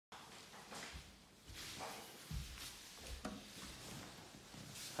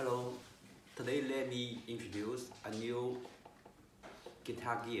let me introduce a new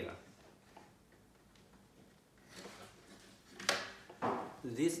guitar gear.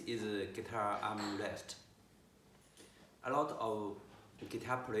 This is a guitar armrest. A lot of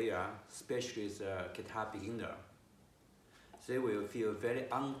guitar players, especially the guitar beginner, they will feel very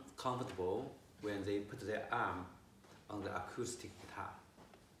uncomfortable when they put their arm on the acoustic guitar.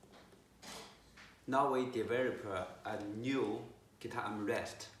 Now we develop a new guitar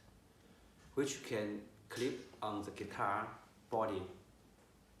armrest, which can clip on the guitar body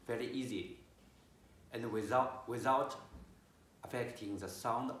very easy and without affecting the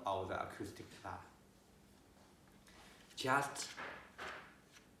sound of the acoustic guitar. Just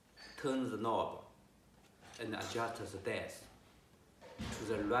turn the knob and adjust the depth to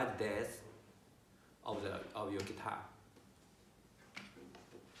the right depth of your guitar.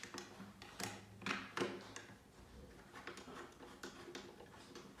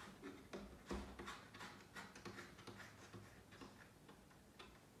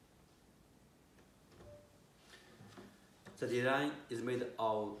 The design is made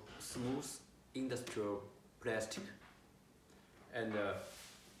of smooth industrial plastic and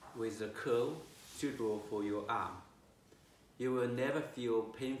with a curve suitable for your arm. You will never feel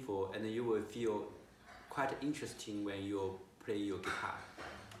painful and you will feel quite interesting when you play your guitar.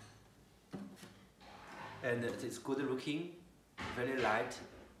 And it's good looking, very light,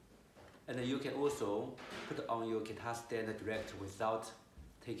 and you can also put on your guitar stand direct without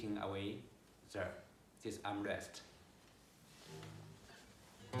taking away this armrest.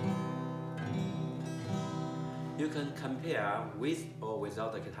 You can compare with or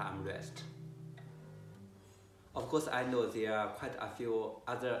without the guitar armrest. Of course, I know there are quite a few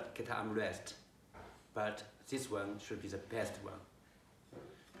other guitar armrests, but this one should be the best one.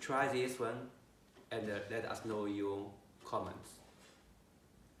 Try this one and let us know your comments.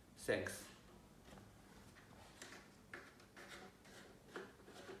 Thanks.